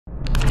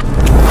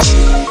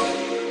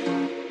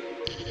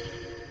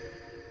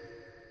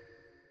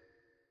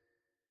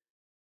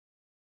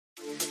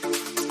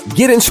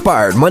Get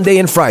inspired Monday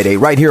and Friday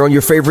right here on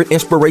your favorite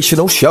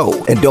inspirational show.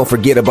 And don't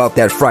forget about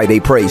that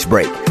Friday praise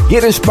break.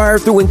 Get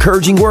inspired through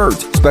encouraging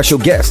words, special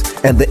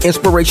guests, and the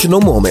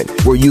inspirational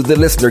moment where you, the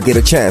listener, get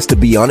a chance to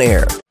be on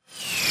air.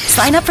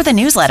 Sign up for the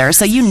newsletter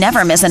so you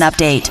never miss an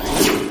update.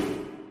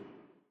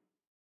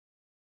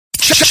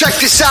 Check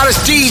this out, it's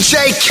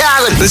DJ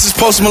Khaled. This is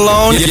Post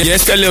Malone.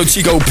 Yes, that little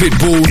Chico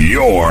Pitbull.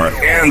 You're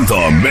in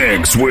the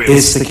mix with...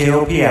 It's the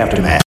KLP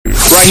Aftermath.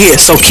 Right here,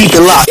 so keep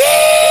it locked.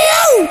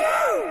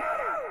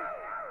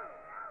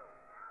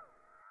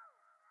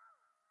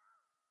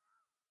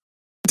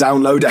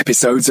 Download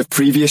episodes of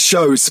previous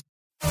shows.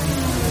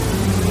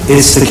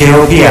 It's the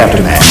KLP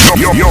Aftermath.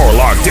 You're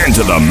locked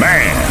into the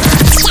man.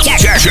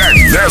 Check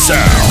this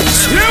out.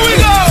 Here we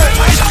go.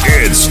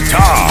 It's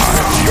time.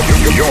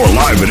 You're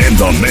live and in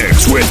the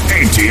mix with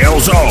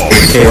ATL Zone.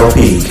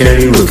 KLP,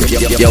 Kerry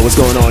Lucas. Yo, what's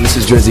going on? This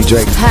is Drizzy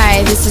Drake.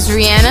 Hi, this is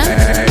Rihanna.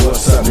 Hey,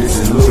 what's up? This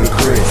is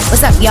Ludacris.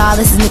 What's up, y'all?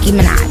 This is Nicki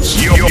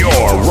Minaj.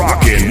 You're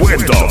rocking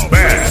with the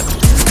best.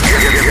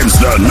 It's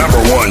the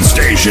 #1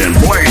 station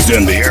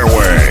blazing the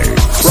airwaves.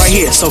 Right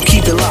here, so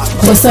keep it locked.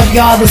 What's up,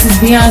 y'all? This is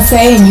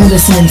Beyonce, and you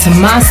listening to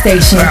my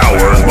station.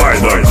 Powered by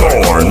the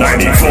Core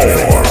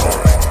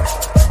 94.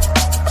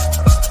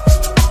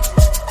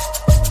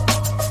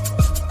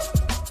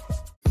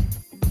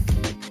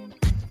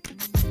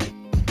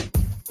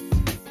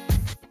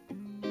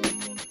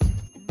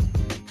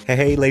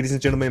 Hey, ladies and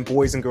gentlemen,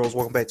 boys and girls,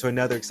 welcome back to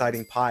another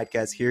exciting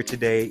podcast here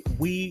today.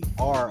 We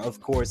are,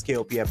 of course,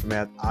 KLP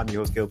Aftermath. I'm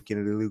your host, KLP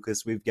Kennedy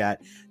Lucas. We've got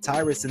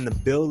Tyrus in the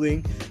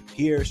building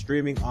here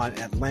streaming on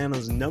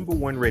Atlanta's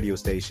 #1 radio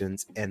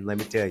stations. And let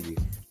me tell you,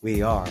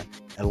 we are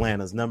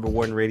Atlanta's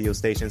 #1 radio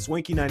station,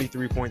 Swanky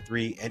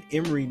 93.3 and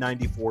Emory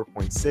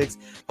 94.6.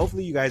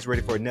 Hopefully you guys are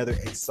ready for another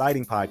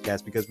exciting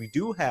podcast because we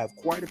do have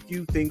quite a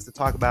few things to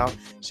talk about.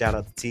 Shout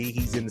out to T.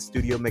 He's in the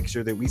studio, making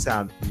sure that we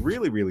sound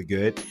really, really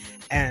good.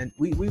 And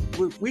we've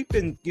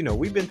been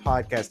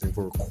podcasting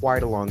for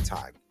quite a long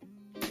time.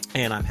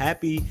 And I'm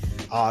happy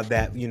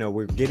that,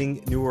 we're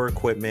getting newer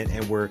equipment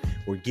and we're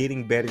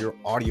getting better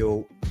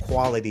audio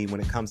quality when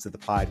it comes to the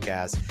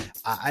podcast.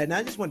 And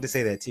I just wanted to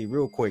say that to you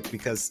real quick,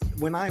 because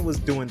when I was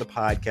doing the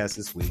podcast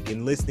this week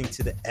and listening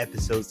to the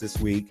episodes this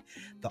week,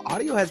 the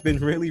audio has been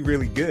really,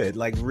 really good.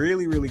 Like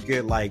really, really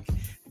good. Like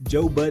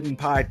Joe Budden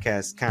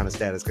podcast kind of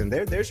status. Because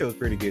their show's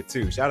pretty good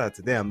too. Shout out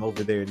to them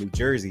over there in New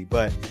Jersey.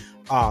 But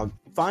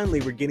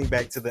finally, we're getting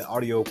back to the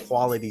audio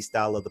quality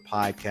style of the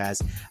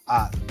podcast.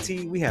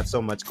 T, we have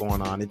so much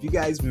going on. If you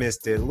guys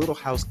missed it, a little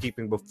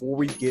housekeeping before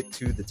we get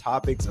to the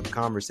topics of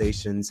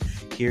conversations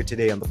here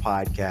today on the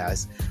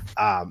podcast.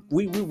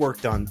 We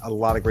worked on a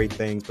lot of great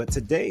things, but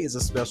today is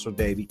a special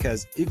day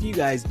because if you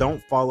guys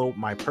don't follow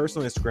my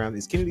personal Instagram,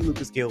 it's Kennedy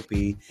Lucas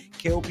KLP,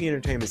 KLP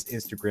Entertainment's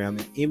Instagram,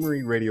 and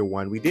Emory Radio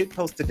 1. We did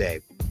post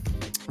today.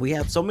 We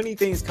have so many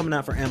things coming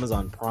out for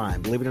Amazon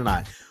Prime. Believe it or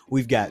not,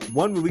 we've got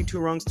One Movie, Two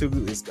Wrongs, Two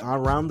is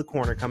around the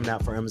corner coming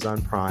out for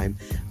Amazon Prime.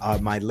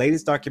 My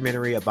latest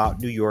documentary about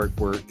New York,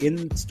 we're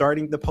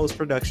starting the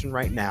post-production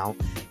right now.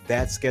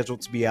 That's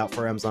scheduled to be out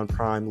for Amazon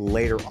Prime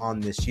later on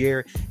this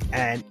year.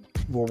 And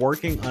we're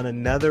working on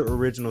another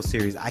original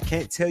series. I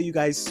can't tell you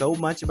guys so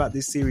much about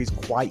this series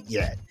quite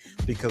yet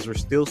because we're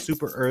still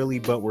super early,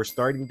 but we're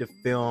starting to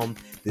film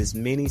this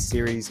mini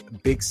series,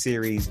 big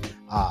series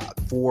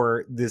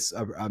for this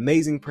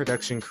amazing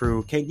production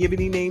crew. Can't give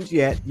any names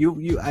yet.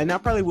 And I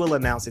probably will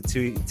announce it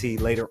to you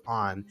later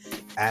on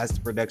as the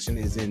production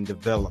is in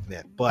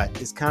development, but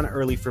it's kind of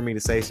early for me to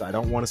say, so I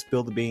don't want to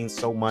spill the beans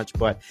so much,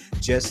 but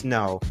just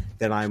know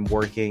that I'm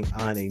working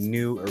on a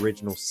new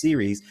original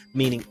series,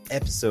 meaning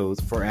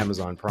episodes for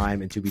Amazon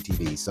Prime and Tubi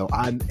TV. So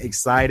I'm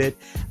excited.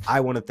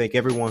 I want to thank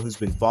everyone who's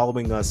been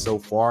following us so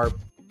far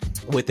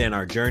within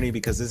our journey,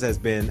 because this has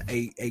been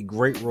a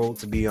great role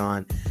to be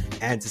on,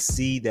 and to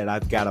see that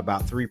I've got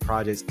about 3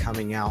 projects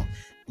coming out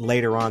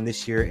later on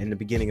this year and the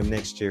beginning of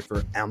next year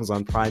for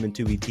Amazon Prime and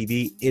Tubi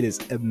TV. It is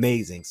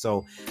amazing.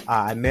 So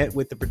I met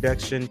with the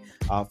production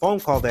phone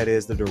call, that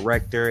is the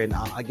director, and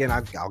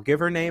I'll give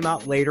her name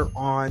out later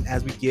on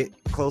as we get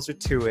closer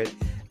to it.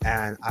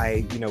 And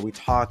we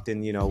talked,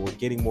 and we're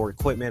getting more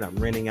equipment. I'm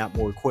renting out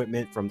more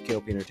equipment from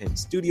KLP Entertainment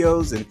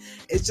Studios, and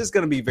it's just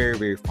going to be very,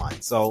 very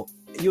fun. So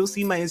you'll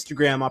see my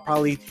Instagram. I'll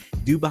probably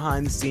do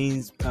behind the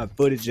scenes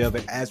footage of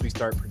it as we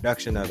start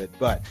production of it.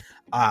 But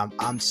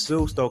I'm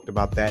so stoked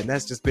about that. And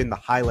that's just been the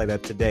highlight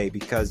of today,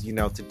 because,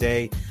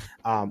 today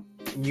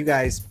you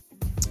guys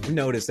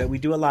notice that we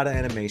do a lot of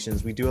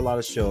animations, we do a lot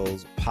of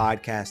shows,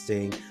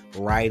 podcasting,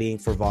 writing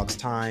for Vox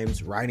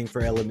Times, writing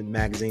for Element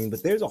Magazine,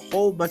 but there's a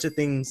whole bunch of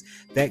things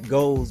that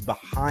goes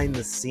behind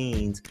the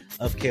scenes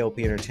of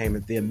KLP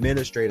Entertainment, the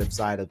administrative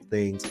side of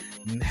things,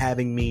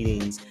 having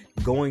meetings,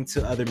 going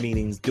to other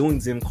meetings, doing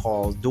Zoom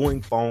calls,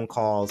 doing phone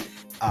calls,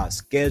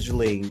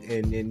 scheduling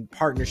and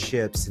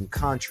partnerships and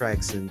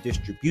contracts and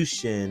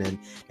distribution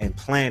and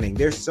planning.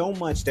 There's so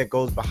much that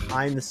goes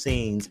behind the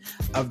scenes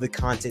of the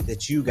content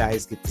that you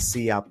guys get to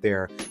see out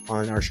there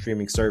on our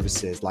streaming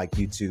services like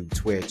YouTube,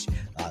 Twitch,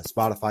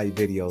 Spotify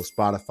videos,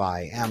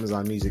 Spotify,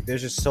 Amazon Music.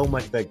 There's just so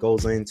much that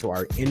goes into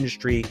our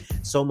industry,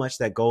 so much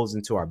that goes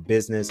into our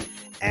business,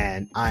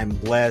 and I'm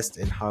blessed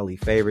and highly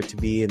favored to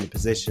be in the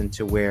position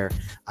to where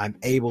I'm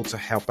able to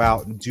help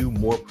out and do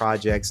more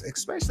projects,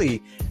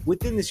 especially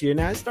within this year.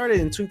 Now, it started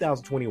in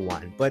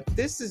 2021, but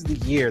this is the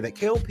year that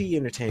KLP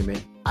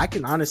Entertainment, I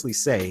can honestly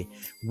say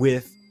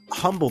with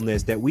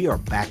humbleness, that we are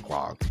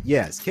backlogged.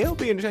 Yes,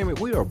 KLP Entertainment,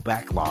 we are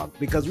backlogged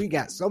because we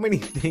got so many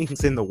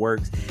things in the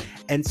works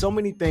and so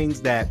many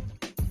things that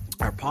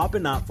are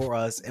popping up for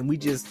us, and we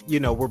just,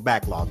 we're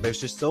backlogged. There's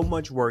just so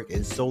much work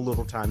and so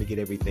little time to get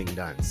everything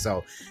done.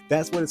 So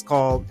that's what it's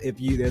called.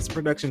 There's a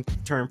production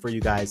term for you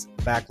guys,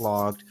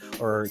 backlogged,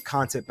 or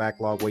content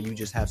backlog, where you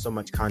just have so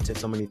much content,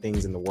 so many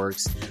things in the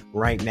works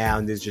right now,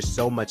 and there's just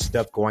so much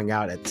stuff going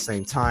out at the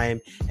same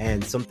time,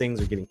 and some things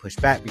are getting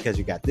pushed back because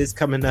you got this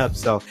coming up.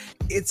 So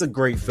it's a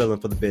great feeling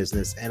for the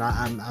business, and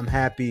I'm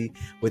happy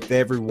with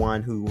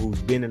everyone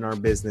who's been in our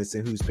business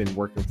and who's been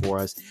working for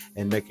us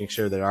and making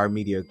sure that our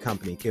media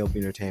company, KLP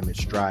Entertainment,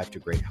 strive to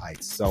great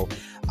heights. So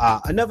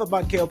enough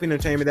about KLP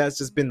Entertainment. That's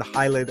just been the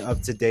highlight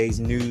of today's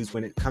news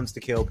when it comes to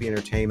KLP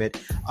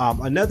Entertainment.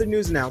 Another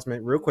news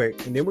announcement real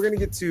quick, and then we're going to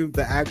get to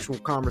the actual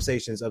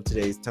conversations of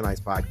tonight's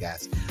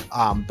podcast.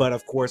 But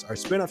of course, our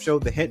spinoff show,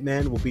 The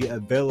Hitman, will be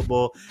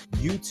available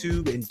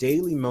YouTube and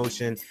Daily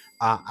Motion.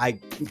 I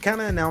kind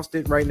of announced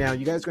it right now.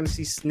 You guys are going to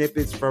see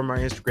snippets from our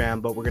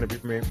Instagram, but we're going to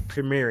be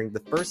premiering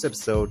the first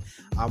episode.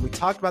 We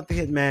talked about The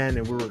Hitman,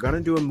 and we were going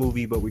to do a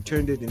movie, but we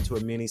turned it into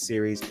a mini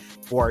series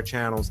for our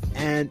channels.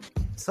 And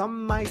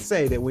some might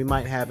say that we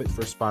might have it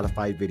for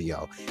Spotify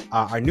video.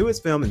 Our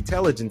newest film,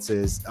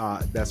 Intelligences,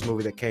 that's a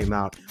movie that came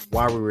out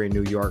while we were in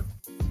New York.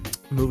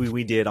 Movie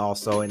we did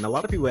also, and a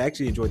lot of people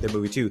actually enjoyed that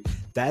movie too.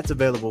 That's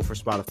available for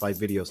Spotify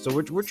video. So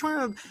we're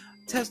trying to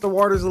test the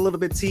waters a little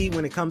bit,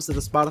 when it comes to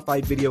the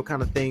Spotify video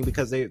kind of thing,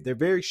 because they're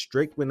very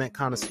strict when that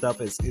kind of stuff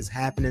is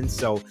happening.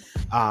 So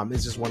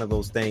it's just one of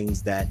those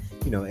things that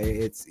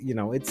it's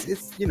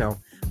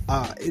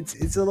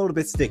a little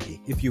bit sticky,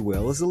 if you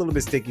will. It's a little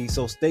bit sticky,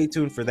 so stay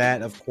tuned for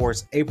that. Of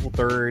course, April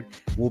 3rd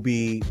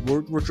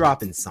we're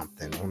dropping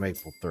something on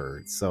April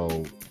 3rd.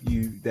 So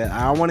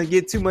I don't want to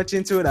get too much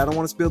into it. I don't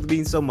want to spill the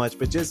beans so much,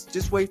 but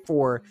just wait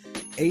for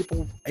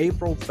April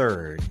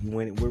 3rd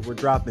when we're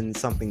dropping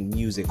something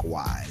music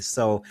wise.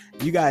 So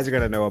you guys are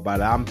gonna know about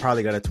it. I'm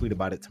probably gonna tweet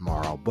about it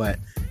tomorrow, but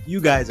you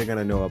guys are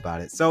gonna know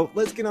about it. So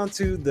let's get on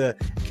to the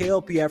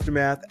KLP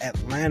Aftermath,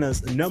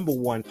 Atlanta's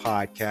 #1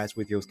 podcast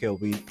with your host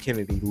KLP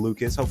Kennedy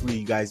Lucas. Hopefully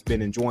you guys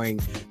been enjoying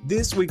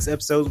this week's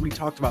episodes. We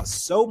talked about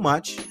so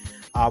much.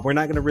 We're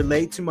not going to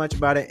relate too much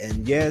about it.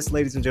 And yes,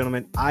 ladies and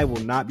gentlemen, I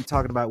will not be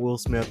talking about Will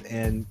Smith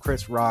and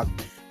Chris Rock.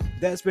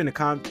 That's been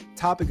a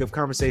topic of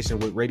conversation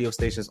with radio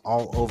stations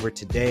all over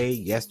today,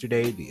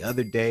 yesterday, the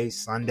other day,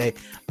 Sunday.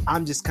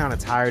 I'm just kind of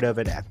tired of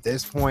it at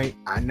this point.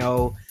 I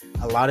know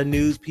a lot of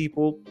news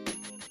people,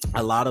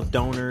 a lot of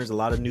donors, a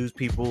lot of news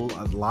people,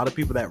 a lot of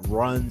people that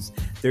runs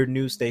their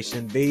news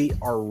station, they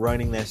are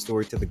running that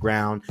story to the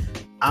ground.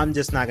 I'm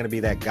just not going to be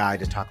that guy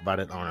to talk about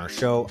it on our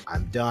show.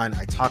 I'm done.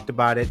 I talked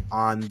about it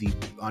on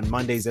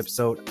Monday's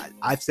episode.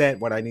 I've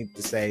said what I need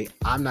to say.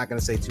 I'm not going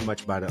to say too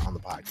much about it on the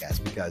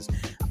podcast because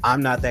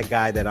I'm not that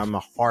guy that I'm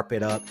going to harp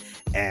it up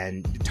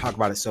and talk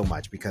about it so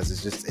much,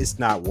 because it's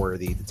not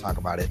worthy to talk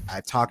about it.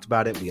 I've talked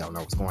about it. We all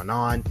know what's going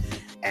on.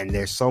 And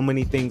there's so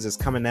many things that's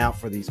coming out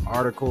for these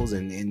articles,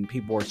 and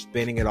people are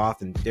spinning it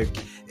off. And this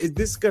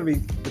is going to be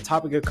the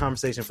topic of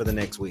conversation for the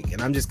next week.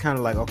 And I'm just kind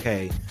of like,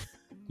 okay,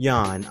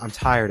 Jan, I'm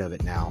tired of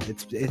it now.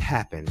 It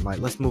happened. Like,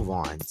 let's move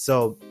on.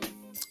 So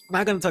I'm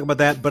not going to talk about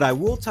that, but I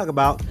will talk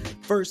about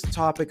first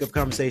topic of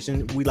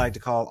conversation we like to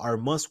call our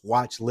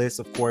must-watch list.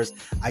 Of course,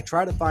 I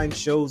try to find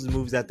shows and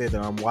movies out there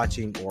that I'm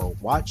watching or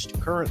watched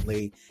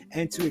currently,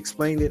 and to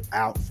explain it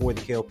out for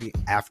the KLP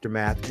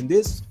Aftermath. And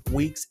this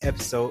week's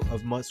episode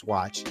of Must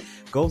Watch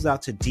goes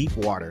out to Deep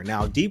Water.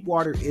 Now, Deep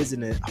Water is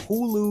an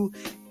Hulu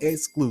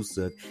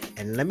exclusive,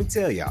 and let me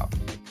tell y'all,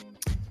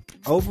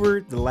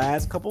 over the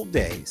last couple of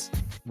days,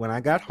 when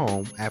I got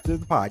home after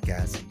the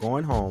podcast,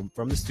 going home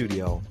from the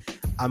studio,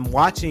 I'm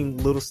watching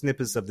little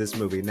snippets of this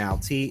movie. Now,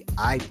 T,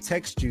 I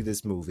text you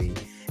this movie,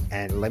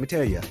 and let me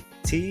tell you,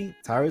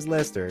 Tyrus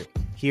Lester,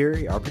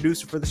 here, our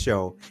producer for the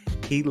show,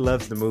 he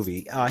loves the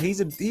movie.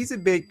 He's a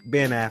big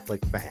Ben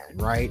Affleck fan,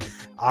 right?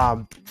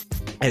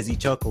 As he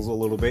chuckles a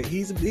little bit,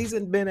 he's a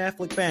Ben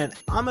Affleck fan.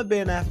 I'm a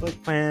Ben Affleck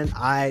fan.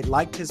 I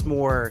liked his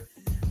more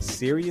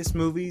serious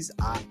movies.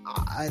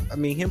 I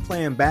mean, him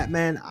playing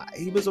Batman,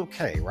 he was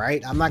okay,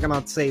 right? I'm not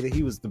gonna say that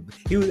he wasn't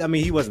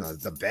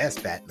the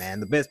best Batman.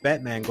 The best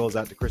Batman goes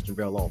out to Christian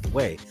Bale all the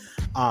way.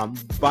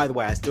 By the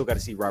way, I still got to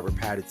see Robert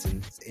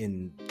Pattinson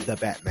in The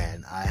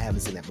Batman. I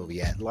haven't seen that movie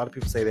yet. A lot of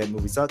people say that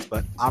movie sucks,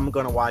 but I'm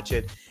gonna watch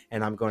it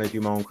and I'm going to do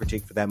my own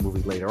critique for that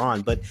movie later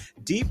on. But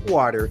Deep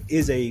Water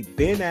is a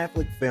Ben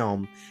Affleck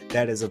film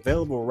that is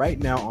available right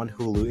now on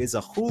Hulu. It's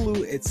a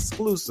Hulu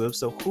exclusive,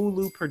 so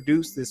Hulu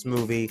produced this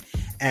movie,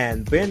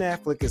 and Ben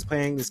Affleck is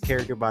playing this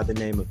character by the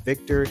name of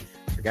Victor.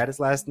 Forgot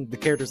the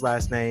character's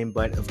last name,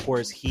 but of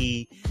course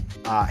he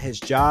had a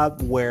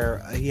job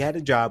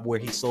where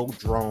he sold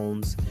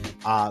drones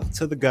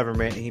to the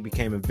government, and he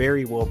became a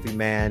very wealthy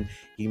man.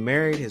 He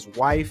married his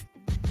wife.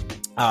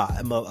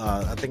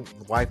 I think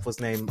the wife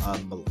was named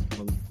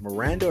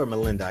Miranda or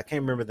Melinda. I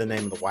can't remember the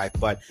name of the wife,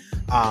 but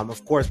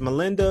of course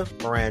Miranda,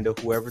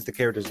 whoever the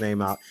character's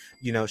name out,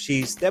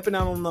 she's stepping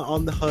out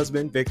on the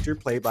husband, Victor,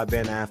 played by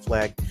Ben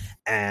Affleck,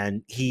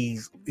 and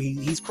he's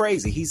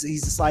crazy. He's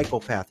a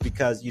psychopath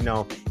because he's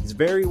a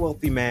very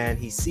wealthy man.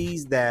 He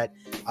sees that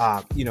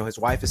his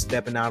wife is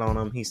stepping out on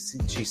him.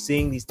 She's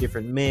seeing these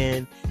different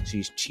men.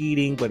 She's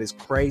cheating, but it's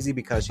crazy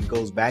because she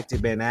goes back to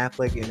Ben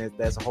Affleck, and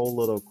that's a whole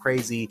little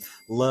crazy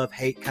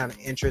love-hate kind of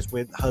interest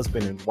with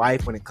husband and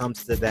wife when it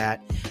comes to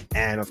that.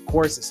 And of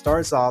course, it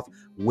starts off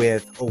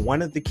with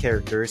one of the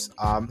characters.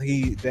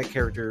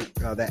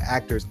 That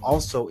actor is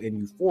also in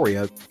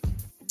Euphoria.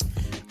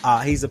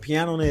 He's a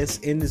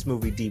pianist in this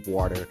movie Deep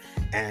Water,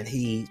 and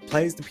he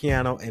plays the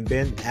piano, and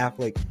Ben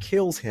Affleck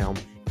kills him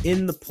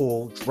in the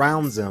pool,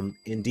 drowns him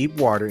in deep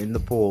water in the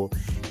pool,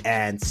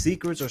 and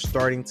secrets are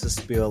starting to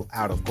spill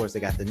out. Of course, they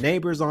got the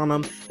neighbors on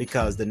him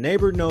because the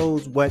neighbor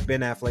knows what Ben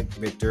Affleck,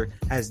 Victor,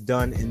 has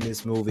done in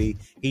this movie.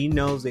 He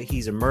knows that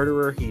he's a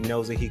murderer. He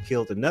knows that he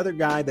killed another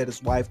guy that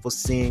his wife was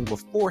seeing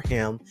before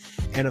him.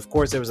 And of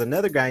course, there was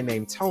another guy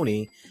named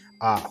Tony,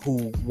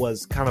 who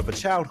was kind of a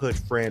childhood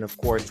friend. Of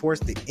course,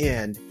 towards the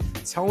end,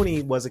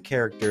 Tony was a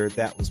character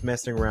that was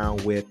messing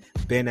around with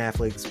Ben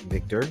Affleck's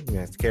Victor,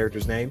 that's the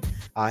character's name,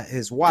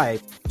 his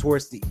wife,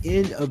 towards the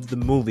end of the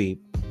movie.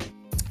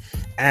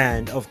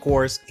 And of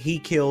course, he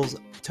kills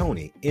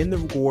Tony in the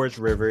Gorge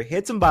River,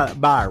 hits him by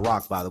a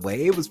rock, by the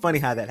way. It was funny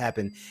how that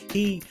happened.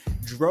 He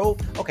drove.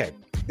 Okay,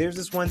 there's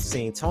this one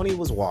scene. Tony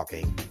was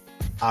walking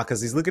because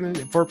he's looking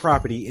for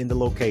property in the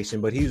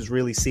location, but he was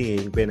really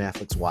seeing Ben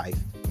Affleck's wife,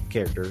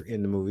 character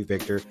in the movie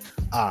Victor.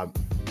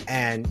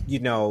 And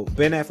Ben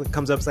Affleck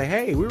comes up and say,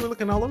 "Hey, we were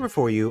looking all over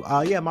for you.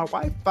 Yeah, my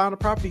wife found a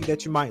property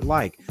that you might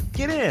like.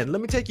 Get in,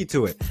 let me take you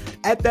to it."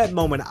 At that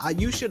moment,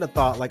 you should have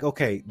thought like,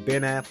 okay,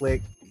 Ben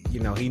Affleck,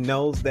 he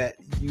knows that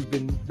you've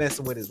been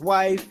messing with his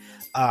wife.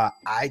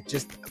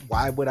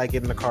 Why would I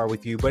get in the car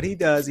with you? But he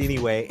does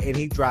anyway, and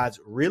he drives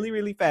really,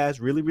 really fast,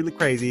 really, really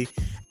crazy.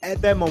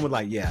 At that moment,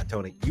 like, yeah,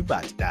 Tony, you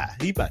about to die.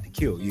 He about to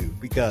kill you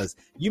because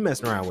you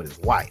messing around with his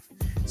wife.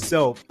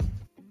 So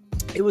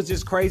it was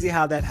just crazy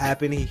how that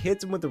happened. He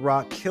hits him with the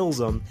rock, kills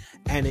him,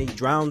 and he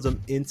drowns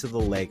him into the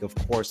lake. Of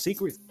course,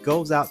 secret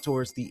goes out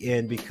towards the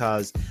end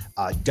because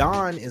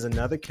Don is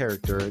another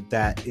character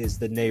that is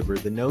the neighbor,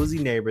 the nosy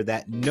neighbor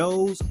that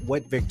knows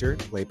what Victor,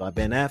 played by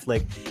Ben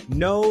Affleck,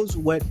 knows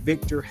what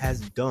Victor has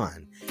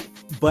done.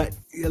 But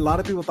a lot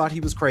of people thought he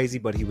was crazy,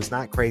 but he was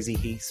not crazy.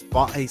 He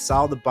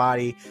saw the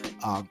body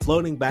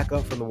floating back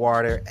up from the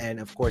water, and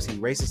of course he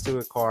races to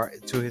his car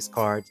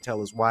to tell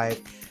his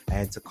wife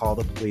and to call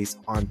the police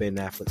on Ben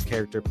Affleck's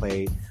character,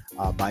 played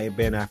by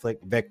Ben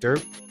Affleck, Victor.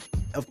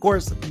 Of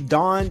course,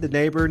 Don, the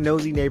neighbor,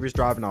 nosy neighbor's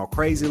driving all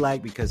crazy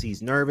like because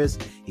he's nervous,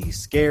 he's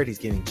scared, he's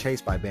getting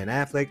chased by Ben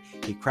Affleck.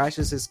 He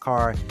crashes his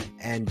car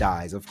and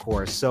dies, of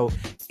course. So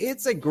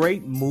it's a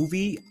great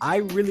movie. I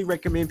really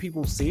recommend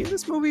people see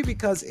this movie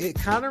because it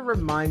kind of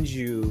reminds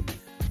you,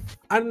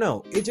 I don't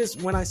know,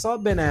 when I saw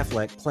Ben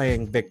Affleck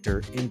playing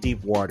Victor in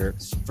Deep Water,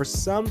 for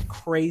some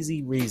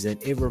crazy reason,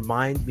 it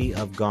reminded me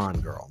of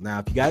Gone Girl. Now,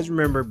 if you guys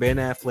remember, Ben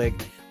Affleck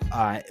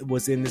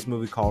was in this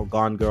movie called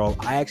Gone Girl.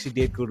 I actually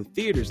did go to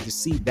theaters to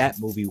see that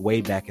movie way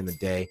back in the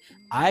day.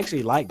 I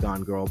actually liked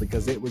Gone Girl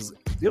because it was a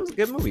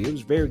good movie. It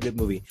was a very good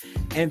movie.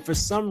 And for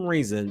some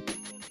reason,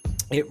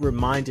 it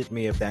reminded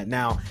me of that.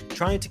 Now,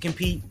 trying to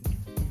compete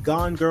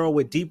Gone Girl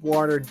with Deep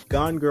Water,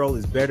 Gone Girl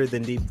is better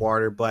than Deep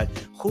Water, but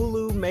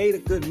Hulu made a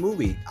good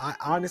movie. I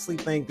honestly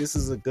think this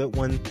is a good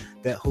one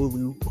that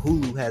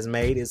Hulu has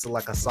made. It's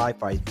like a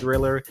sci-fi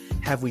thriller.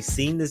 Have we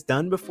seen this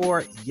done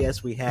before?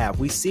 Yes, we have.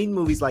 We've seen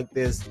movies like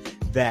this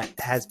that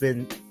has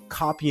been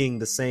copying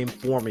the same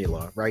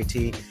formula, right,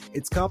 T?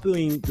 It's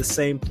copying the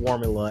same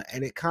formula,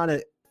 and it kind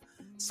of,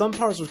 some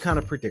parts were kind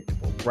of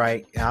predictable,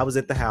 right? I was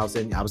at the house,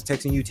 and I was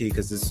texting UT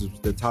because this is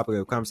the topic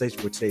of conversation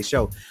for today's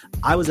show.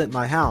 I was at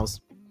my house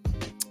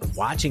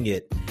watching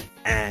it,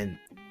 and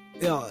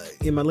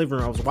in my living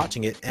room I was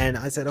watching it, and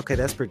I said, okay,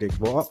 that's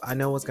predictable. Oh, I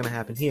know what's going to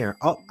happen here.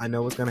 Oh, I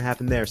know what's going to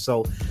happen there.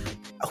 So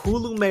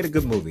Hulu made a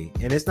good movie,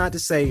 and it's not to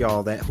say,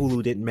 y'all, that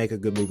Hulu didn't make a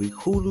good movie.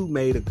 Hulu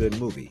made a good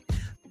movie,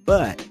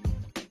 but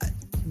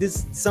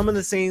some of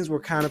the scenes were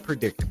kind of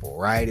predictable,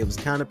 right? It was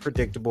kind of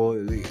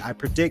predictable. I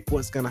predict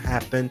what's going to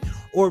happen,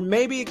 or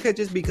maybe it could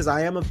just be because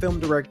I am a film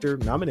director,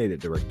 nominated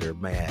director,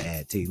 may I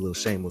add, T, little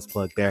shameless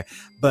plug there,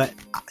 but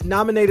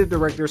nominated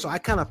director. So I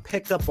kind of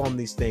picked up on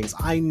these things.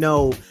 I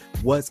know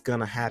what's going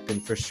to happen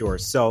for sure.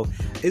 So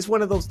it's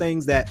one of those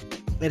things that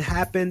it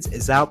happens,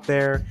 it's out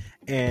there,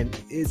 and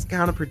it's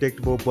kind of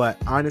predictable, but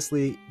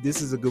honestly,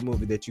 this is a good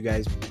movie that you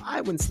guys, I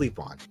wouldn't sleep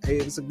on.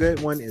 It's a good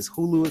one. It's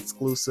Hulu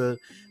exclusive,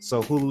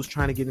 so Hulu's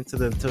trying to get into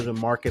the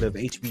market of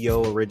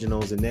HBO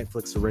originals and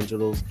Netflix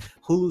originals.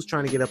 Hulu's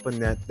trying to get up in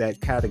that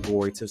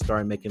category to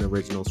start making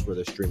originals for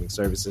their streaming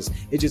services.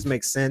 It just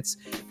makes sense,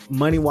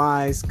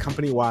 money-wise,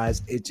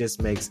 company-wise. It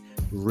just makes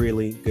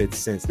really good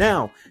sense.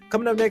 Now,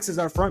 coming up next is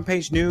our front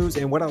page news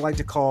and what I like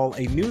to call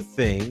a new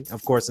thing,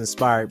 of course,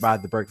 inspired by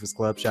the Breakfast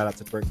Club. Shout out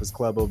to the Breakfast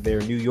Club over there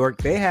in New York.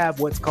 They have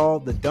what's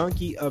called the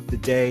Donkey of the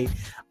Day.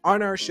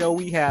 On our show,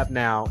 we have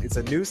now, it's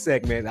a new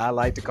segment I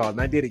like to call it,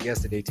 and I did it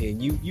yesterday, T,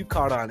 and you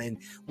caught on, and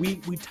we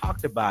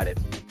talked about it,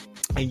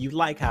 and you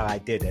like how I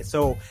did it.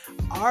 So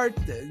our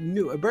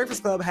new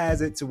Breakfast Club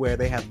has it to where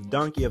they have the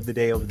Donkey of the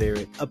Day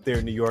up there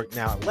in New York.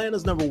 Now,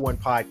 Atlanta's #1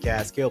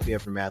 podcast, KLP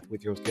Aftermath,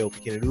 with your host,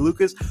 KLP Kennedy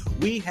Lucas.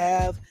 We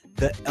have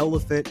the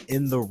elephant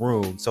in the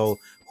room. So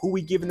who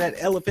we giving that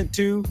elephant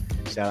to?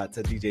 Shout out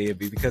to DJ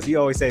Envy, because he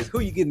always says, who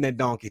you getting that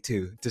donkey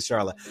to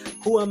Charlotte?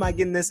 Who am I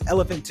getting this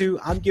elephant to?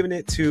 I'm giving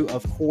it to,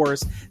 of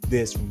course,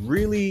 this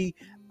really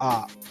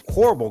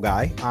horrible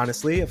guy,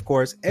 honestly. Of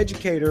course,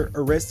 educator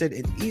arrested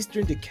in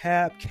Eastern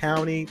DeKalb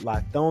County,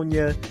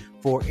 Lithonia,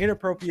 for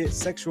inappropriate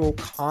sexual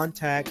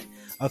contact.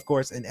 Of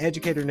course, an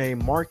educator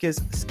named Marcus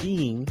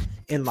Skeen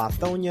in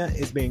Lithonia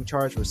is being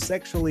charged for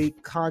sexually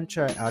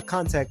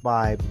contact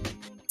by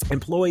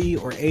employee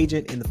or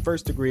agent in the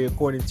first degree,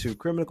 according to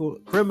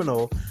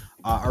criminal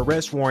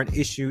arrest warrant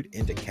issued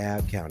in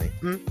DeKalb County.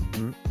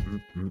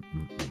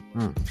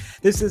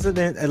 This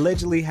incident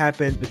allegedly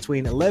happened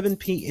between 11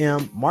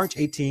 p.m. March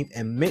 18th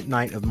and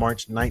midnight of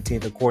March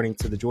 19th, according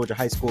to the Georgia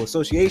High School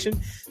Association.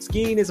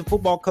 Skeen is a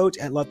football coach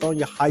at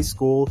Lithonia High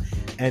School.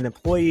 An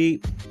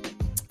employee,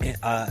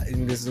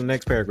 and this is the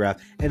next paragraph,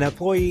 an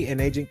employee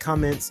and agent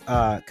commenced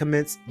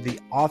the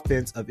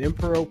offense of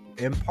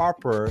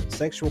improper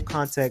sexual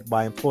contact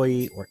by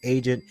employee or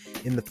agent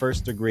in the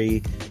first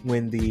degree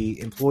when the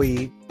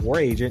employee or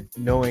agent,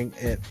 knowing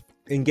it,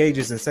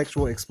 engages in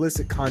sexual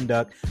explicit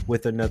conduct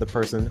with another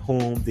person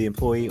whom the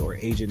employee or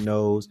agent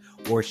knows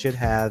or should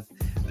have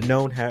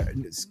known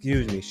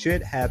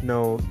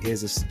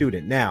is a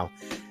student. Now,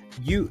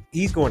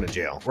 he's going to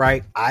jail,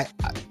 right? I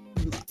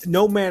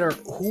no matter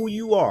who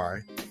you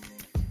are,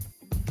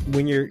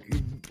 when you're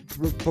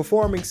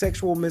performing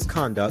sexual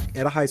misconduct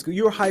at a high school,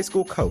 you're a high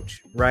school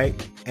coach, right?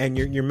 And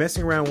you're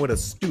messing around with a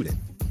student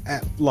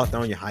at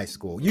Lithonia High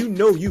School. You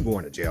know you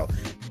going to jail.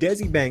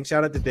 Desi Banks,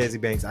 shout out to Desi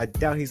Banks. I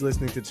doubt he's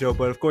listening to the show,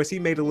 but of course he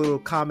made a little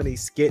comedy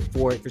skit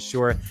for it for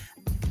sure.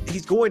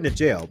 He's going to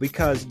jail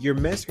because you're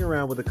messing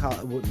around with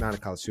not a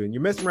college student.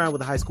 You're messing around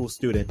with a high school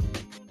student.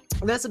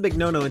 And that's a big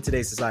no-no in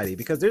today's society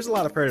because there's a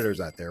lot of predators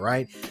out there,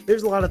 right?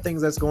 There's a lot of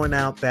things that's going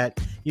out that,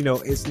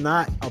 it's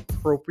not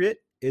appropriate.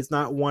 It's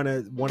not one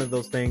of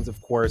those things, of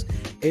course.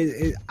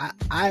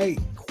 I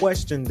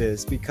question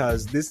this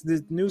because this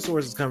news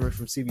source is coming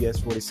from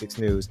CBS 46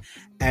 News,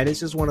 and it's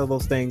just one of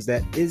those things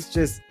that is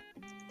just,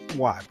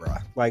 why, bro?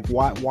 Like,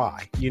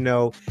 why?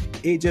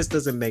 It just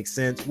doesn't make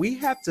sense. We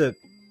have to,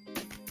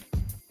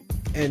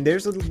 and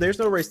there's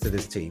no race to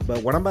this tea,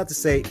 but what I'm about to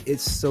say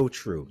is so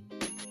true.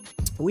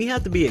 We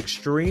have to be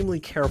extremely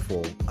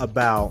careful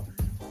about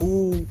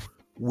who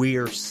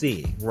we're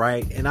seeing,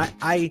 right? And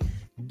I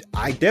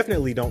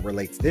definitely don't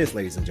relate to this,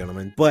 ladies and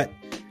gentlemen, but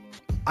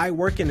I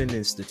work in an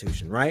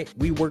institution, right?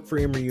 We work for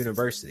Emory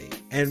University,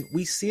 and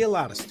we see a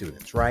lot of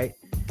students, right?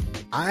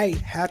 I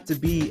have to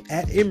be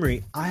at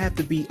Emory. I have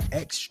to be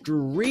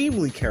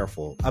extremely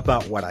careful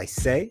about what I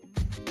say,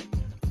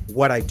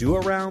 what I do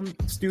around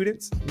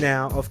students.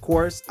 Now, of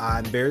course,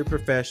 I'm very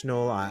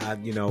professional.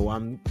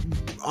 I'm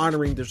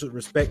honoring the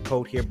respect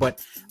code here,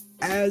 but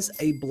as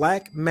a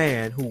black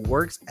man who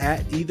works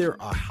at either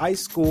a high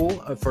school,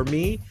 for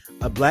me,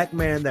 a black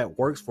man that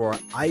works for an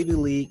Ivy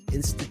League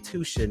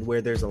institution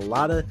where there's a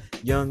lot of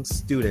young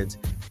students,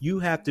 you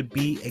have to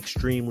be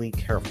extremely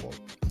careful.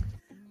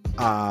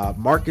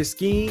 Marcus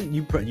Skeen,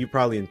 you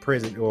probably in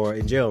prison or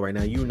in jail right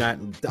now. You're not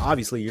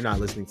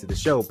listening to the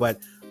show, but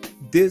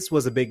this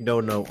was a big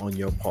no-no on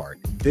your part.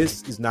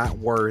 This is not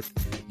worth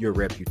your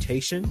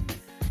reputation.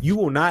 You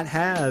will not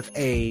have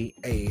a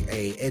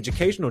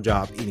educational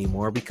job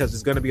anymore because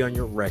it's going to be on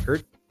your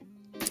record.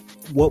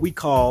 What we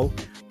call,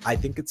 I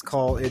think it's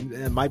called, and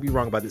I might be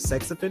wrong about this,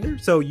 sex offender.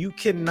 So you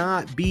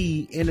cannot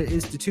be in an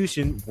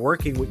institution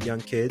working with young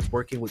kids,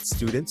 working with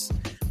students,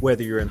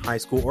 whether you're in high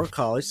school or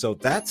college. So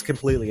that's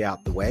completely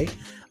out the way.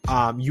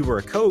 You were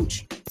a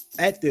coach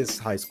at this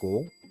high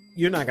school.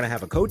 You're not going to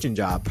have a coaching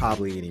job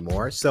probably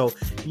anymore. So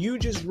you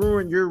just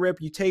ruined your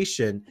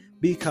reputation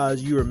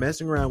because you were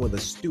messing around with a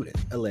student,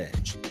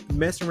 alleged.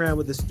 Messing around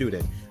with a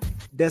student.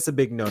 That's a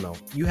big no-no.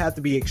 You have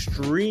to be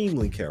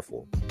extremely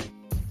careful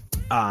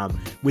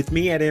With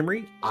me at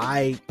Emory,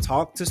 I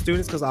talk to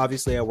students because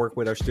obviously I work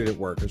with our student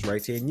workers,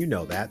 right? And you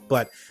know that,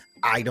 but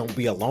I don't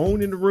be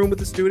alone in the room with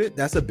the student.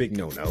 That's a big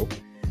no-no.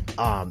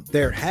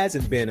 There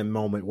hasn't been a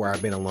moment where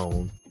I've been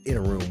alone in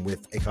a room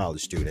with a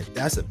college student.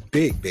 That's a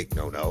big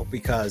no-no,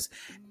 because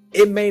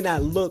it may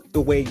not look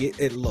the way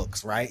it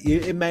looks, right?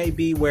 It may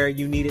be where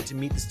you needed to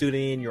meet the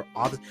student in your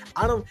office.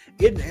 And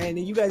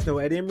you guys know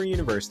at Emory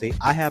University,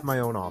 I have my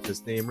own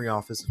office, the Emory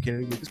office of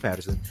Kennedy Lucas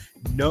Patterson.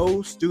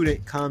 No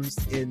student comes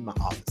in my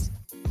office.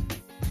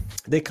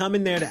 They come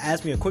in there to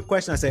ask me a quick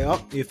question. I say,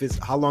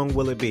 how long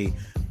will it be?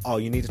 Oh,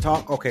 you need to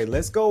talk? Okay,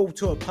 let's go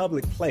to a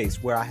public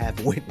place where I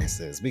have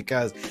witnesses,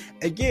 because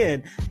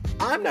again,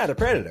 I'm not a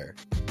predator.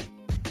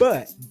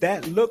 But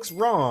that looks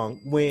wrong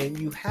when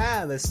you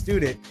have a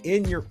student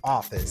in your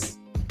office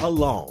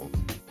alone.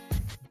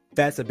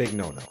 That's a big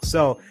no-no.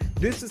 So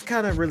this is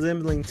kind of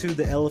resembling to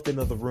the elephant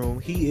of the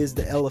room. He is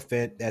the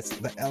elephant. That's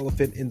the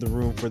elephant in the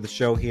room for the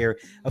show here.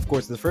 Of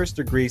course, the first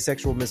degree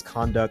sexual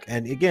misconduct.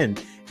 And again,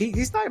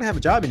 he's not going to have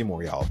a job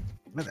anymore, y'all.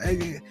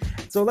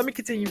 So let me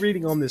continue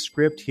reading on this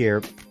script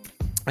here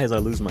as I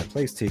lose my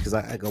place too, because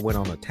I went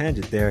on a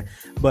tangent there.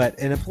 But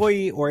an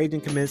employee or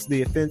agent commits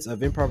the offense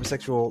of improper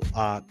sexual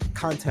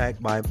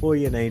contact by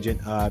employee and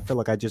agent. I feel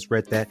like I just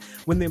read that.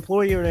 When the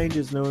employee or agent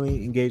is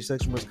knowingly engaged in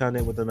sexual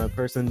misconduct with another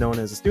person known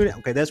as a student.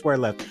 Okay, that's where I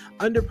left.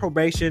 Under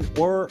probation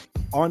or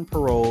on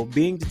parole,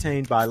 being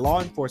detained by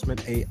law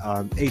enforcement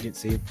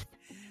agency,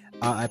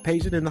 a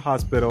patient in the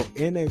hospital,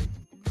 in a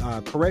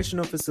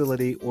correctional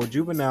facility or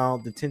juvenile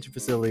detention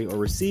facility, or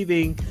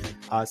receiving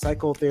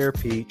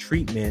psychotherapy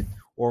treatment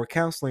or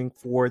counseling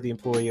for the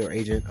employee or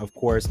agent. Of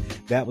course,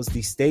 that was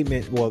the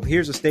statement. Well,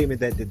 here's a statement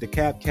that the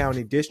DeKalb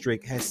County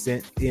District has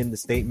sent in the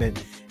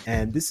statement,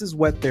 and this is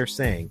what they're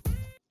saying.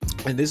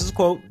 And this is,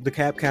 quote,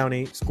 DeKalb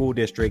County School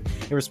District.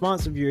 In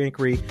response to your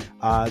inquiry,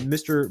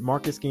 Mr.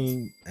 Marcus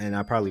Skeen, and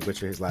I probably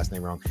butchered his last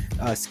name wrong,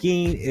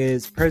 Skeen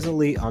is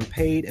presently on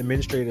paid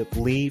administrative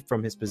leave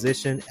from his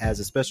position as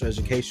a special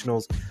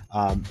educational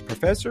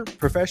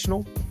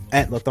professional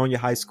at Lithonia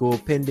High School,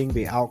 pending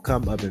the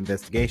outcome of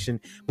investigation,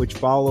 which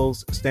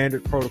follows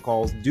standard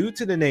protocols due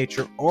to the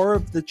nature or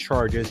of the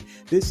charges.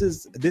 This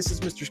is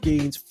Mr.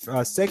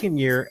 Skeen's second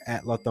year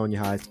at Lithonia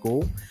High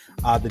School.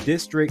 The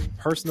district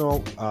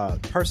personnel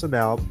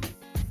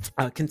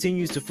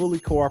continues to fully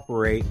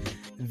cooperate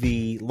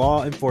the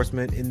law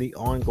enforcement in the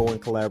ongoing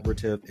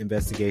collaborative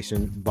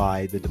investigation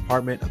by the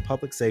Department of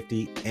Public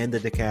Safety and the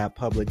DeKalb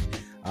Public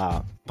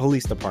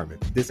Police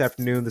Department. This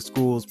afternoon, the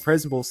school's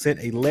principal sent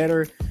a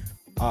letter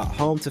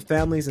home to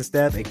families and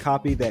staff. A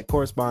copy that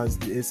corresponds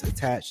is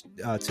attached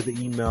to the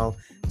email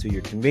to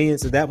your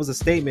convenience. And that was a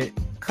statement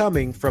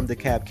coming from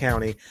DeKalb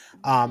County.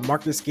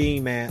 Marcus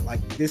Skeen, man,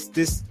 like this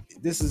is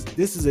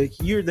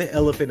you're the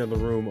elephant in the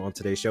room on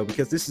today's show,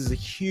 because this is a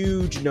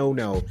huge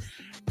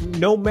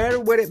no matter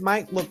what it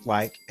might look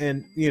like.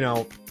 And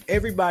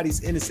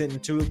everybody's innocent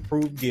until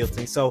proved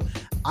guilty. So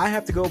I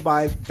have to go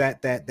by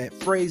that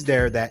phrase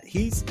there, that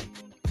he's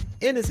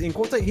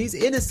innocent, he's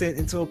innocent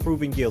until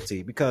proven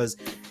guilty, because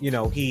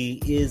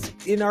he is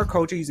in our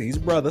culture, he's a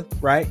brother,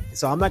 right?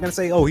 So I'm not gonna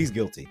say he's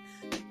guilty.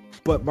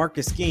 But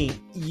Marcus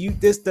Skeen,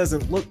 this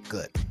doesn't look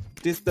good.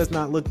 This does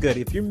not look good.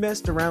 If you're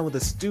messed around with a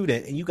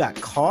student and you got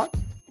caught,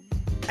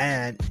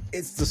 and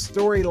it's the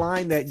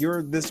storyline that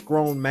you're this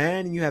grown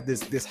man and you have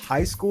this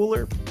high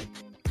schooler,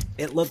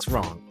 it looks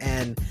wrong.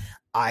 And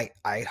I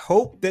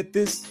hope that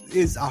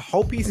I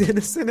hope he's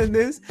innocent in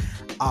this.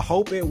 I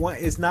hope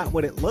it's not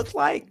what it looked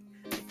like.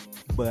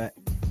 But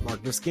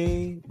Marcus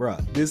Skeen,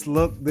 bruh,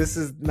 this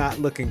is not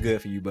looking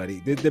good for you,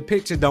 buddy. The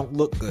picture don't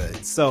look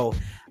good. So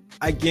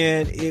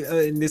again,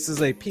 and this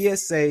is a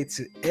PSA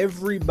to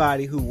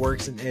everybody who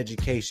works in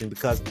education,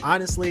 because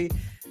honestly,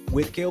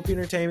 with KLP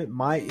Entertainment,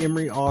 my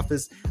Emory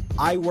office,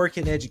 I work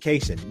in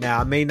education. Now,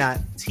 I may not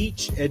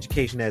teach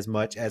education as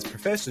much as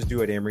professors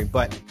do at Emory,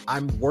 but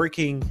I'm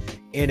working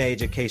in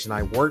education.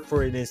 I work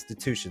for an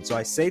institution. So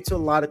I say to a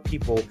lot of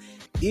people,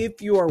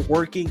 if you are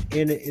working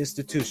in an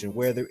institution,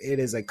 whether it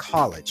is a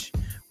college,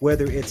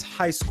 whether it's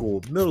high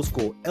school, middle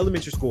school,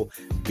 elementary school,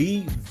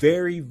 be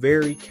very,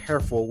 very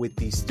careful with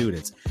these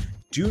students.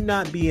 Do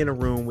not be in a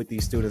room with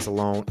these students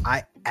alone.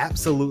 I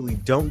absolutely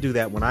don't do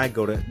that when I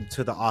go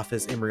to the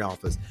office, Emory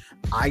office.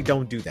 I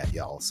don't do that,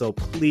 y'all. So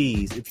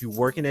please, if you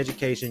work in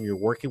education, you're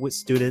working with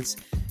students,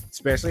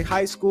 especially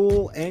high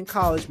school and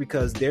college,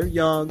 because they're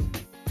young,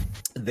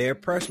 they're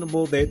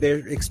impressionable,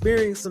 they're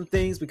experiencing some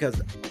things,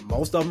 because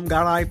most of them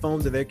got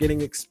iPhones and they're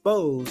getting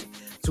exposed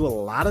to a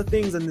lot of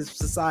things in this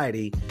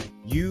society.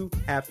 You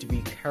have to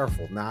be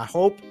careful. Now, I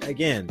hope,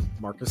 again,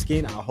 Marcus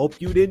Skeen, I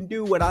hope you didn't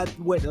do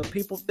what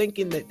people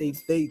thinking that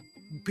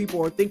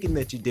people are thinking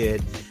that you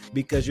did,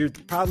 because you're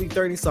probably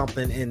 30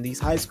 something, and these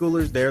high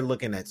schoolers, they're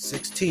looking at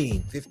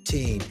 16,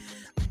 15.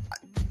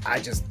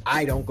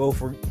 I don't go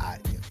for,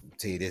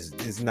 this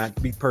is not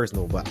to be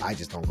personal, but I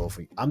just don't go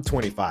for, I'm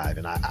 25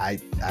 and I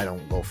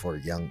don't go for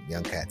young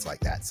cats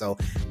like that. So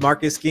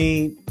Marcus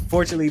Skeen,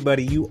 fortunately,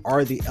 buddy, you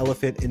are the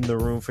elephant in the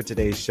room for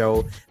today's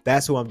show.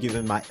 That's who I'm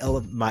giving my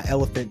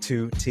elephant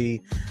to,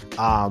 T.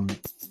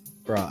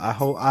 Bro,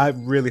 I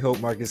really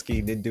hope Marcus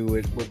King didn't do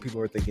it what people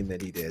are thinking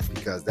that he did,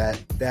 because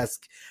that's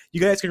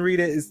you guys can read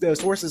it. It's the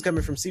sources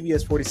coming from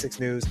CBS 46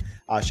 News.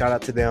 Shout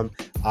out to them.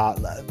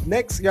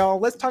 Next, y'all,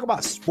 let's talk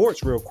about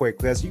sports real quick,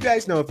 because you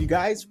guys know, if you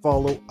guys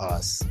follow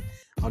us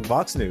on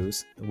Vox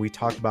News, we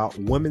talked about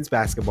women's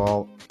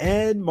basketball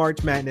and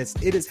March Madness.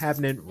 It is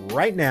happening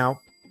right now,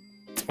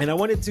 and I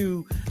wanted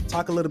to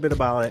talk a little bit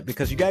about it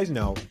because you guys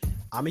know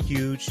I'm a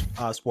huge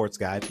sports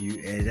guy.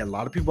 And a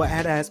lot of people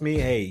had asked me,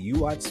 hey, you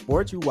watch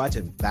sports? You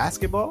watching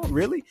basketball?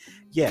 Really?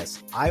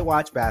 Yes, I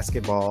watch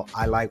basketball.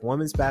 I like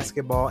women's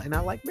basketball and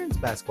I like men's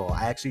basketball.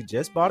 I actually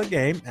just bought a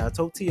game, and I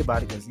told T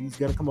about it because he's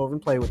going to come over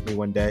and play with me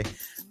one day.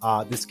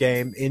 This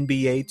game,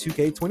 NBA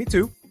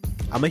 2K22.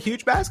 I'm a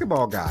huge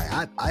basketball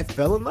guy. I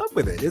fell in love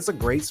with it. It's a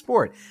great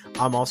sport.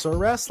 I'm also a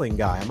wrestling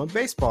guy. I'm a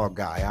baseball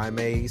guy. I'm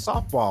a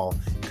softball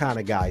kind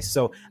of guy.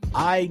 So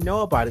I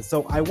know about it.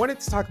 So I wanted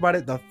to talk about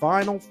it. The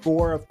Final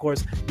Four, of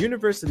course,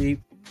 University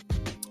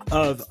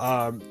of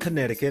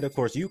Connecticut, of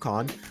course,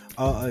 UConn.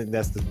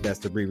 That's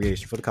the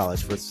abbreviation for the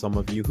college for some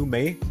of you who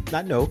may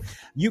not know.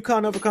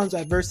 UConn overcomes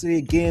adversity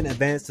again,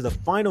 advanced to the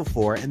Final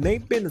Four, and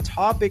they've been the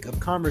topic of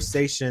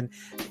conversation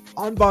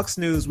on Vox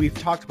News. We've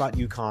talked about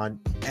UConn,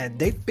 and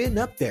they've been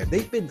up there.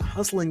 They've been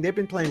hustling. They've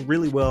been playing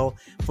really well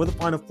for the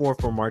Final Four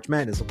for March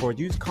Madness. Of course,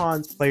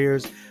 UConn's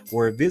players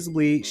were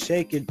visibly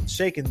shaken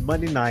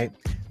Monday night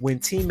when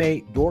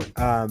teammate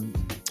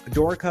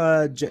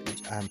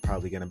Dorica, I'm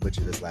probably going to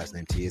butcher this last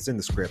name to you. It's in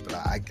the script, but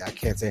I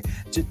can't say it.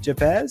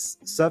 Javez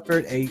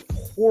suffered a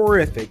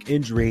horrific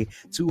injury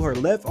to her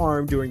left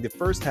arm during the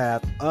first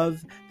half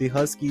of the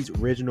Huskies'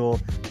 original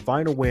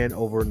final win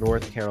over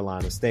North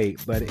Carolina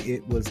State. But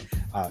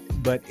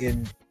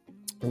in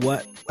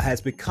what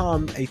has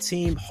become a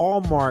team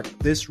hallmark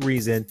this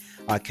season,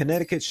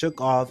 Connecticut shook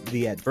off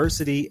the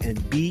adversity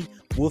and beat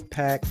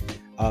Wolfpack,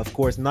 of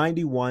course,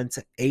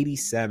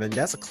 91-87.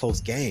 That's a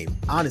close game.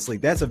 Honestly,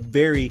 that's a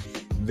very,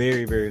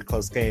 very, very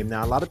close game.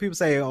 Now, a lot of people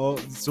say,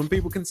 some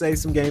people can say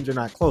some games are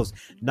not close.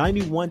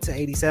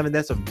 91-87,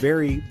 that's a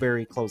very,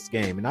 very close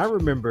game. And I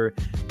remember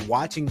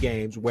watching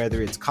games,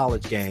 whether it's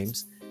college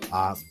games,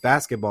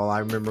 basketball. I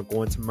remember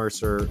going to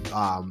Mercer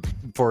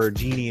for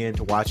Genian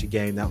to watch a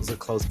game. That was a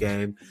close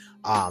game.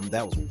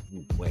 That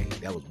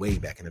was way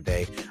back in the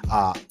day.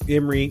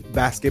 Emory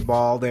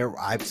basketball, there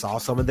I saw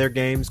some of their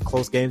games,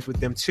 close games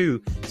with them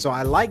too. So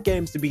I like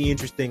games to be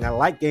interesting. I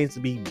like games to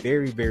be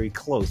very, very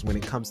close when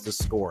it comes to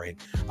scoring.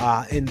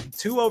 In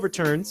two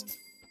overturns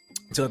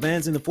to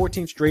advance in the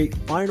 14th straight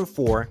Final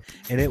Four,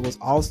 and it was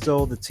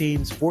also the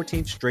team's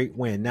 14th straight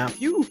win. Now,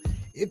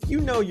 if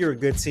you know you're a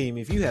good team,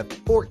 if you have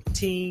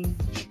 14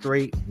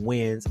 straight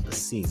wins a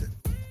season,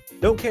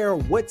 don't care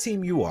what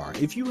team you are,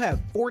 if you have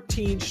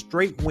 14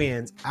 straight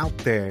wins out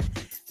there,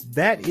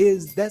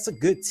 that's a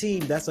good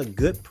team. That's a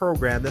good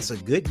program. That's a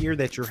good year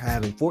that you're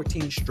having.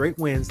 14 straight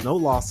wins, no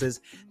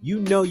losses. You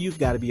know you've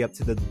got to be up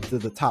to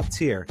the top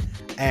tier.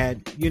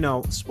 And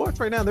sports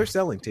right now, they're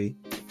selling, T.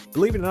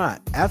 Believe it or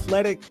not,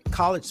 athletic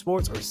college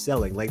sports are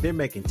selling. Like, they're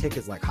making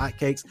tickets like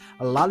hotcakes.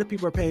 A lot of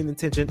people are paying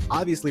attention.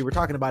 Obviously, we're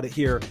talking about it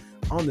here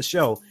on the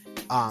show.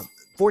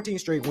 14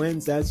 straight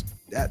wins,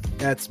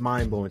 that's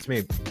mind-blowing to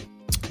me.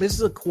 This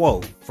is a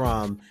quote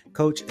from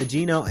Coach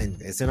Agino,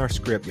 and it's in our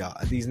script, y'all.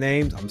 These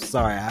names, I'm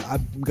sorry,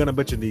 I'm going to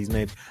butcher these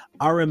names.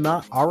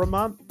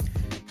 Arama,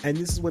 and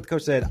this is what the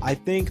coach said. I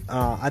think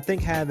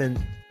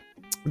having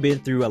been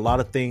through a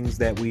lot of things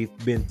that we've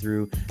been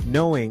through,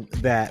 knowing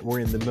that we're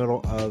in the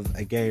middle of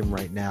a game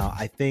right now,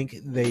 I think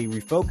they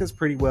refocus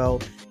pretty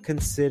well,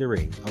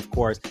 considering, of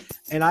course,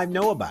 and I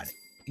know about it.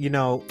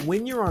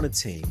 When you're on a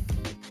team,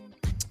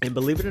 and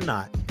believe it or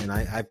not, and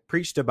I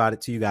preached about it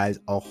to you guys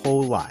a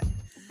whole lot,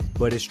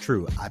 but it's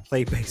true. I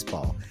play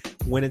baseball.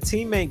 When a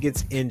teammate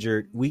gets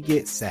injured, we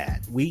get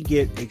sad. We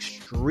get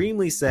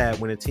extremely sad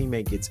when a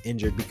teammate gets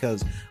injured,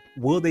 because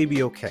will they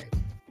be okay?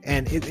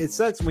 And it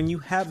sucks when you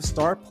have a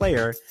star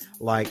player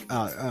like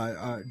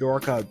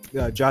Dorica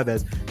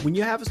Javez. When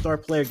you have a star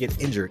player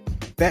get injured,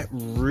 that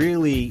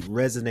really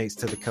resonates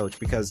to the coach,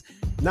 because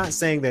not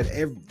saying that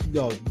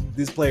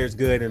this player is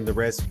good and the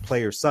rest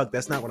players suck.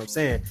 That's not what I'm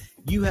saying.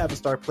 You have a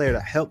star player to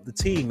help the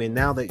team, and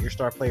now that your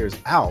star player is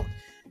out,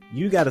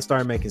 you got to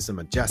start making some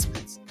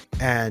adjustments.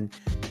 And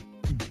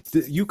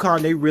the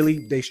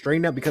UConn, they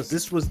straightened up, because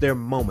this was their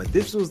moment.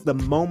 This was the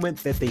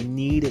moment that they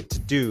needed to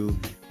do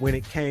when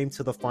it came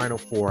to the Final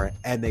Four,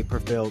 and they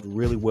prevailed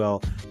really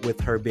well with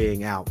her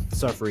being out,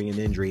 suffering an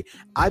injury.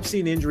 I've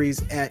seen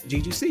injuries at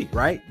GGC,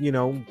 right?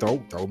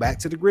 Throw back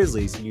to the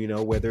Grizzlies,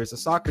 whether it's a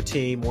soccer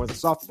team or the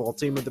softball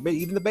team or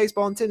even the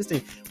baseball and tennis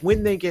team.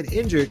 When they get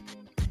injured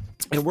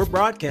and we're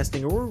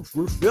broadcasting or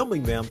we're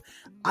filming them,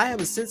 I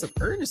have a sense of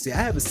urgency. I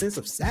have a sense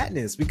of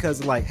sadness, because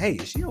hey,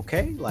 is she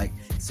okay?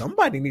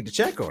 Somebody need to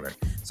check on her.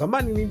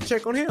 Somebody need to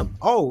check on him.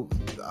 Oh,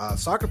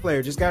 soccer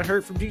player just got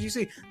hurt from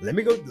GGC. Let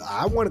me go.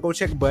 I want to go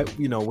check, but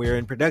we're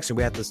in production.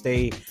 We have to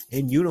stay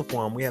in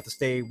uniform. We have to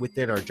stay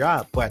within our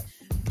job. But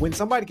when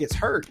somebody gets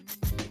hurt,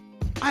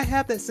 I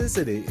have that sense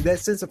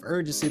of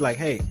urgency.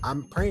 Hey,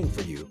 I'm praying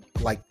for you.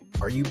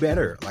 are you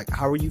better? Like,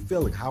 how are you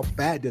feeling? How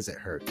bad does it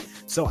hurt?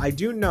 So I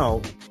do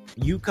know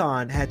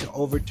UConn had to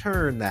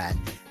overturn that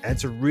and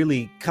to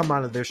really come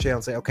out of their shell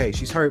and say, okay,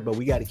 she's hurt, but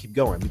we got to keep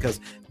going because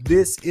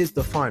this is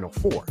the Final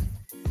Four.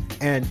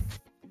 And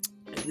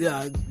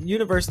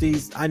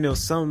universities, I know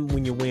some,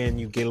 when you win,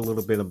 you get a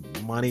little bit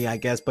of money, I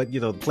guess, but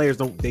the players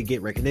they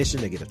get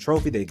recognition, they get a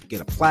trophy, they get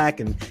a plaque,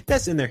 and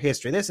that's in their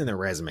history, that's in their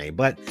resume.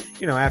 But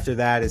after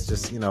that, it's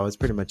just it's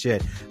pretty much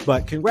it.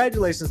 But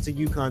congratulations to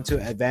UConn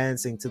to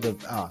advancing to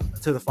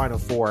the Final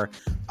Four.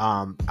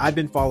 I've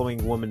been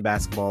following women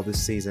basketball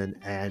this season,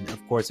 and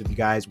of course, if you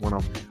guys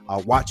want to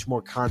watch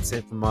more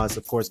content from us,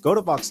 of course, go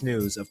to Vox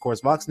News. Of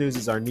course, Vox News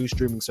is our new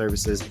streaming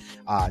services.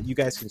 You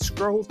guys can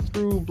scroll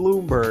through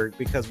Bloomberg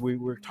because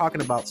we're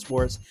talking about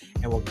sports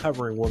and we're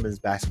covering women's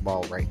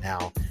basketball right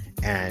now.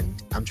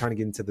 And I'm trying to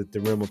get into the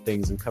realm of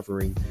things and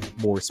covering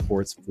more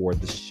sports for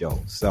the show.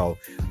 So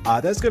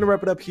that's going to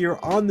wrap it up here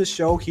on the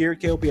show here at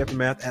KLP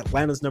Aftermath,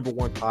 Atlanta's #1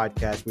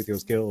 podcast with your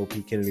host,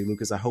 KLP Kennedy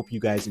Lucas. I hope you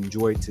guys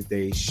enjoyed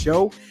today's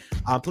show.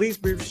 Please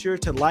be sure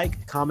to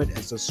like, comment,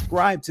 and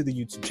subscribe to the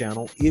YouTube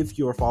channel if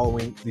you're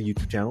following the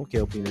YouTube channel,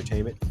 KLP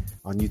Entertainment,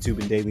 on YouTube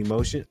and Daily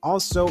Motion.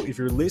 Also, if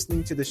you're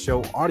listening to the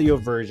show audio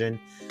version,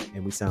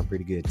 and we sound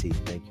pretty good, T,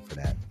 thank you for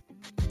that.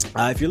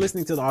 If you're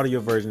listening to the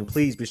audio version,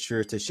 please be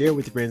sure to share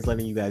with your friends,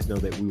 letting you guys know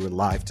that we were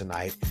live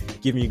tonight,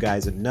 giving you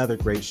guys another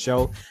great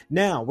show.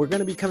 Now, we're going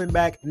to be coming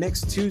back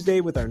next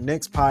Tuesday with our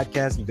next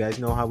podcast. You guys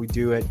know how we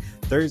do it.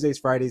 Thursdays,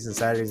 Fridays, and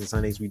Saturdays and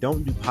Sundays. We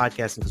don't do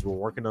podcasting because we're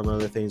working on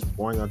other things.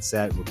 We're going on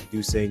set. We're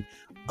producing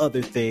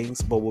other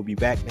things. But we'll be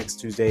back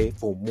next Tuesday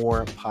for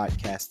more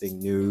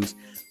podcasting news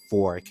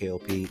for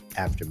KLP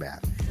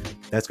Aftermath.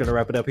 That's going to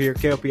wrap it up here.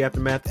 KLP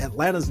Aftermath,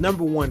 Atlanta's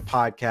 #1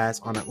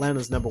 podcast on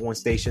Atlanta's #1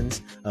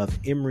 stations of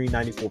Emory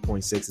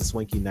 94.6 and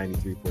Swanky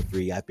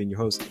 93.3. I've been your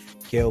host,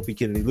 KLP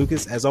Kennedy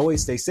Lucas. As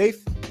always, stay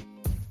safe,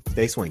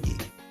 stay swanky.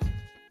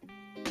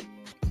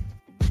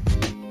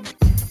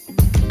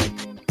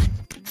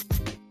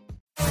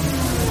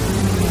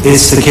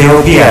 It's the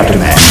KLP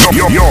Aftermath.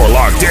 You're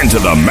locked into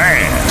the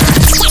man.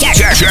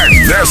 Check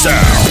this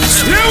out.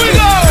 Here we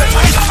go.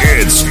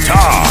 It's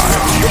time.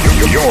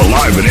 You're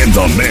live and in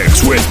the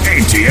mix with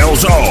ATL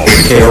Zone.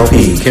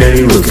 KLP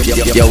Kennedy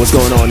Lucas. Yo, what's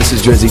going on? This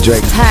is Drizzy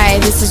Drake. Hi,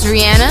 this is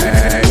Rihanna.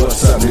 Hey,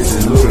 what's up? This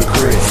is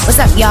Ludacris. What's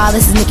up, y'all?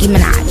 This is Nicki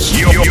Minaj.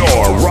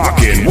 You're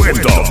rocking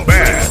with the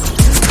best.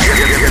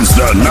 It's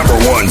the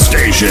 #1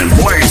 station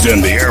blazed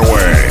in the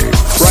airway.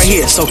 Right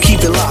here, so keep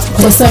it locked.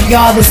 What's up,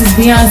 y'all? This is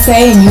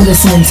Beyonce, and you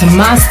listening to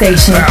my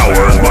station.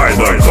 Powered by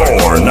the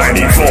Core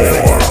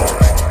 94.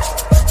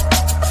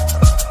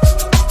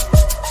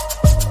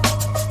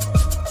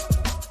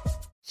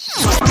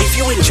 If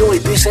you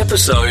enjoyed this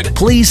episode,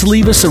 please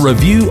leave us a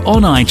review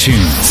on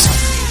iTunes.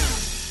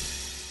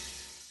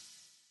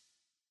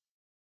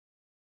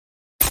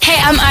 Hey,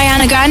 I'm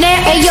Ariana Grande.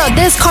 Hey, yo,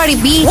 this Cardi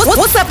B.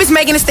 What's up? It's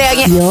Megan Thee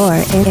Stallion. You're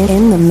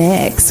in the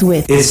mix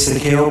with It's the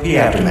KLP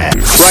Aftermath.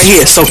 Right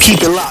here, so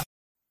keep it locked.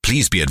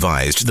 Please be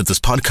advised that this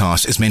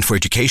podcast is meant for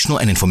educational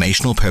and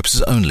informational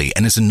purposes only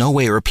and is in no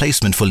way a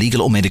replacement for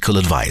legal or medical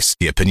advice.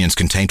 The opinions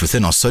contained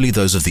within are solely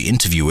those of the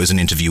interviewers and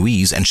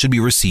interviewees and should be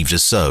received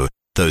as so.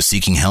 Those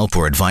seeking help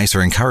or advice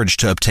are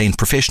encouraged to obtain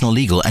professional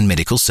legal and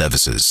medical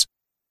services.